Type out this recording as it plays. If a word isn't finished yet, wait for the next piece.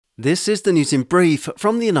This is the news in brief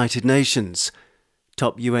from the United Nations.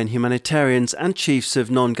 Top UN humanitarians and chiefs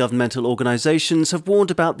of non-governmental organisations have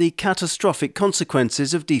warned about the catastrophic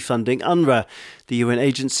consequences of defunding UNRWA, the UN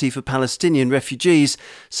agency for Palestinian refugees,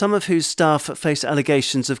 some of whose staff face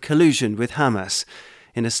allegations of collusion with Hamas.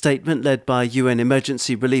 In a statement led by UN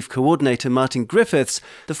Emergency Relief Coordinator Martin Griffiths,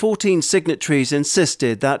 the 14 signatories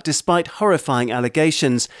insisted that despite horrifying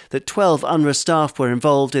allegations that 12 UNRWA staff were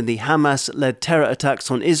involved in the Hamas-led terror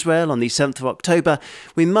attacks on Israel on the 7th of October,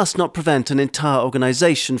 we must not prevent an entire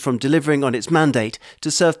organisation from delivering on its mandate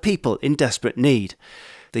to serve people in desperate need.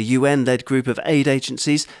 The UN-led group of aid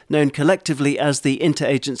agencies, known collectively as the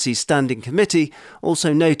Interagency Standing Committee,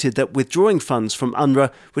 also noted that withdrawing funds from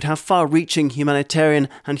UNRWA would have far-reaching humanitarian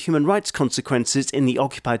and human rights consequences in the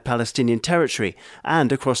occupied Palestinian territory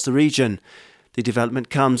and across the region. The development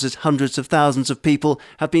comes as hundreds of thousands of people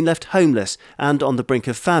have been left homeless and on the brink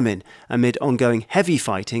of famine amid ongoing heavy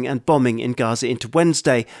fighting and bombing in Gaza into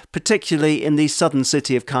Wednesday, particularly in the southern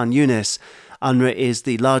city of Khan Yunis. UNRWA is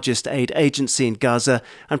the largest aid agency in Gaza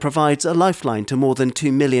and provides a lifeline to more than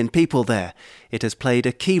 2 million people there. It has played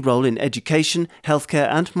a key role in education, healthcare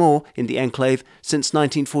and more in the enclave since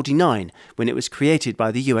 1949, when it was created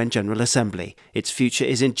by the UN General Assembly. Its future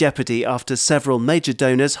is in jeopardy after several major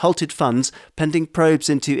donors halted funds pending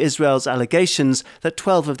probes into Israel's allegations that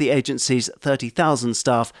 12 of the agency's 30,000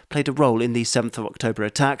 staff played a role in the 7th of October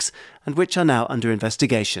attacks, and which are now under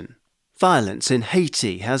investigation. Violence in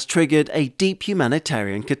Haiti has triggered a deep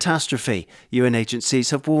humanitarian catastrophe, UN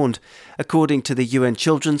agencies have warned. According to the UN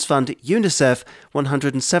Children's Fund, UNICEF,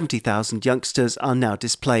 170,000 youngsters are now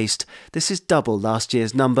displaced. This is double last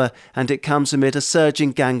year's number, and it comes amid a surge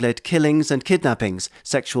in gang-led killings and kidnappings,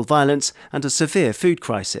 sexual violence, and a severe food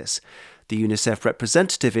crisis. The UNICEF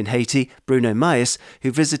representative in Haiti, Bruno Maes,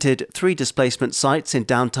 who visited 3 displacement sites in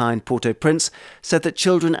downtown Port-au-Prince, said that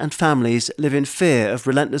children and families live in fear of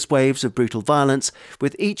relentless waves of brutal violence,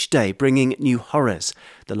 with each day bringing new horrors,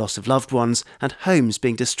 the loss of loved ones and homes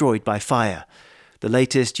being destroyed by fire. The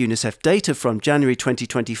latest UNICEF data from January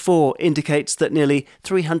 2024 indicates that nearly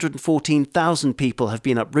 314,000 people have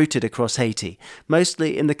been uprooted across Haiti,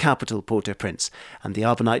 mostly in the capital Port-au-Prince and the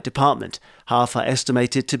Arbanite department. Half are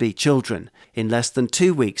estimated to be children. In less than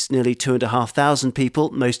 2 weeks, nearly 2,500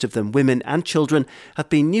 people, most of them women and children, have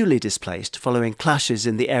been newly displaced following clashes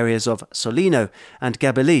in the areas of Solino and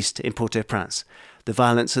Gabaliste in Port-au-Prince. The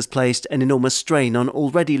violence has placed an enormous strain on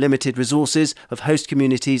already limited resources of host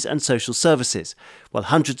communities and social services, while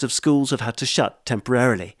hundreds of schools have had to shut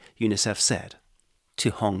temporarily, UNICEF said.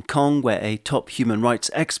 To Hong Kong, where a top human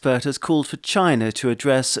rights expert has called for China to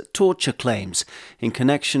address torture claims in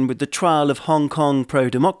connection with the trial of Hong Kong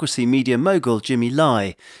pro-democracy media mogul Jimmy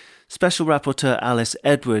Lai. Special Rapporteur Alice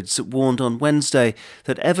Edwards warned on Wednesday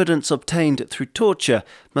that evidence obtained through torture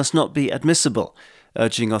must not be admissible,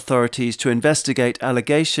 urging authorities to investigate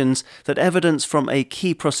allegations that evidence from a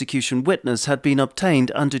key prosecution witness had been obtained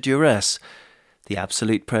under duress. The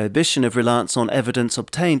absolute prohibition of reliance on evidence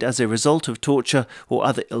obtained as a result of torture or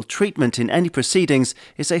other ill treatment in any proceedings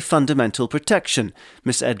is a fundamental protection,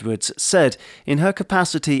 Ms. Edwards said in her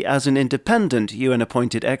capacity as an independent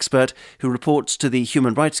UN-appointed expert who reports to the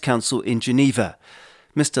Human Rights Council in Geneva.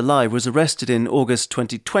 Mr. Lai was arrested in August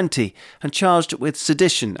 2020 and charged with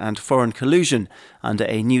sedition and foreign collusion under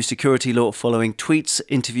a new security law following tweets,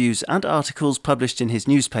 interviews and articles published in his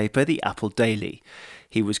newspaper, the Apple Daily.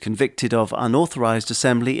 He was convicted of unauthorised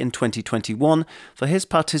assembly in 2021 for his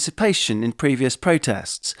participation in previous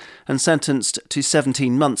protests and sentenced to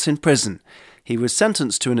 17 months in prison. He was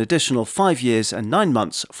sentenced to an additional 5 years and 9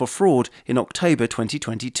 months for fraud in October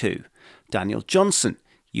 2022. Daniel Johnson,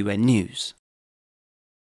 UN News.